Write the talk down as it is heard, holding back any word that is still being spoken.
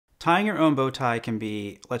Tying your own bow tie can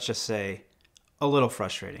be, let's just say, a little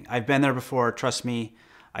frustrating. I've been there before, trust me,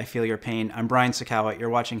 I feel your pain. I'm Brian Sakawa,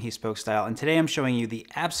 you're watching He Spoke Style, and today I'm showing you the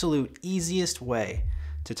absolute easiest way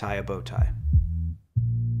to tie a bow tie.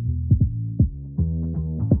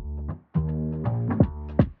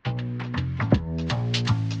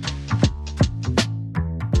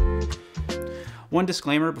 One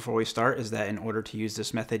disclaimer before we start is that in order to use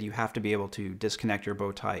this method, you have to be able to disconnect your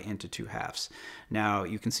bow tie into two halves. Now,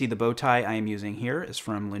 you can see the bow tie I am using here is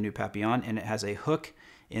from Le Nœud Papillon, and it has a hook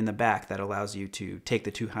in the back that allows you to take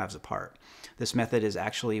the two halves apart. This method is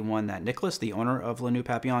actually one that Nicholas, the owner of Le Nœud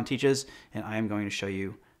Papillon, teaches, and I am going to show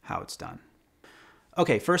you how it's done.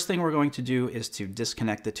 Okay, first thing we're going to do is to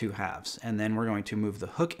disconnect the two halves, and then we're going to move the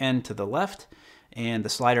hook end to the left and the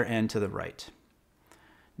slider end to the right.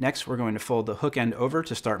 Next, we're going to fold the hook end over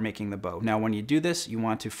to start making the bow. Now, when you do this, you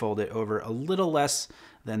want to fold it over a little less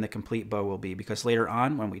than the complete bow will be, because later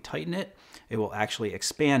on, when we tighten it, it will actually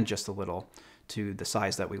expand just a little to the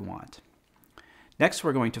size that we want. Next,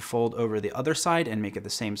 we're going to fold over the other side and make it the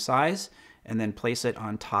same size, and then place it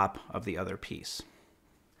on top of the other piece.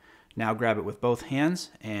 Now grab it with both hands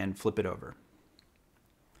and flip it over.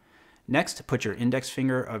 Next, put your index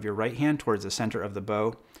finger of your right hand towards the center of the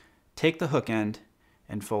bow, take the hook end,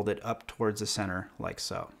 and fold it up towards the center like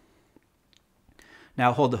so.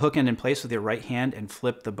 Now hold the hook end in place with your right hand and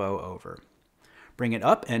flip the bow over. Bring it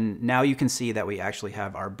up, and now you can see that we actually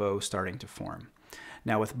have our bow starting to form.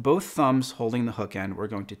 Now with both thumbs holding the hook end, we're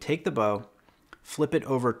going to take the bow, flip it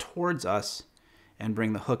over towards us, and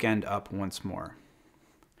bring the hook end up once more.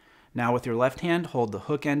 Now with your left hand, hold the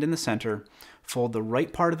hook end in the center, fold the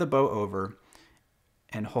right part of the bow over,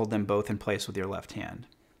 and hold them both in place with your left hand.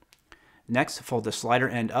 Next, fold the slider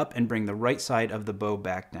end up and bring the right side of the bow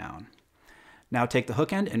back down. Now take the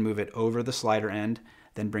hook end and move it over the slider end,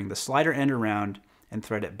 then bring the slider end around and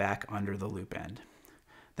thread it back under the loop end.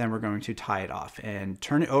 Then we're going to tie it off and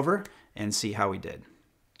turn it over and see how we did.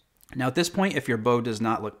 Now at this point, if your bow does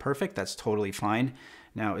not look perfect, that's totally fine.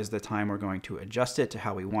 Now is the time we're going to adjust it to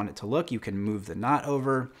how we want it to look. You can move the knot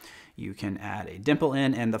over, you can add a dimple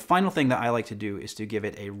in, and the final thing that I like to do is to give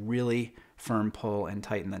it a really firm pull and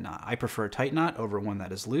tighten the knot. I prefer a tight knot over one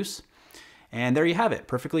that is loose. And there you have it,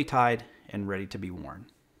 perfectly tied and ready to be worn.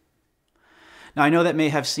 Now I know that may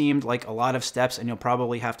have seemed like a lot of steps, and you'll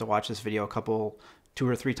probably have to watch this video two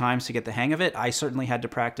or three times to get the hang of it. I certainly had to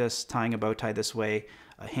practice tying a bow tie this way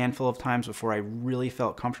a handful of times before I really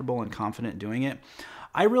felt comfortable and confident doing it.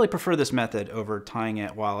 I really prefer this method over tying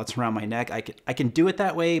it while it's around my neck. I can do it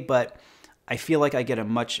that way, but I feel like I get a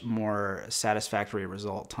much more satisfactory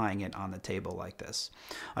result tying it on the table like this.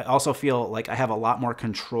 I also feel like I have a lot more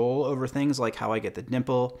control over things like how I get the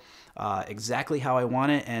dimple exactly how I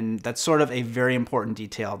want it, and that's sort of a very important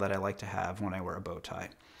detail that I like to have when I wear a bow tie.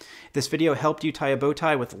 If this video helped you tie a bow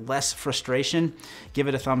tie with less frustration, give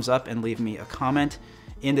it a thumbs up and leave me a comment.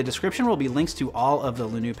 In the description will be links to all of the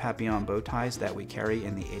Le Nœud Papillon bow ties that we carry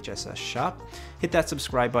in the HSS shop. Hit that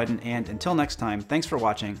subscribe button, and until next time, thanks for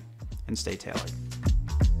watching and stay tailored.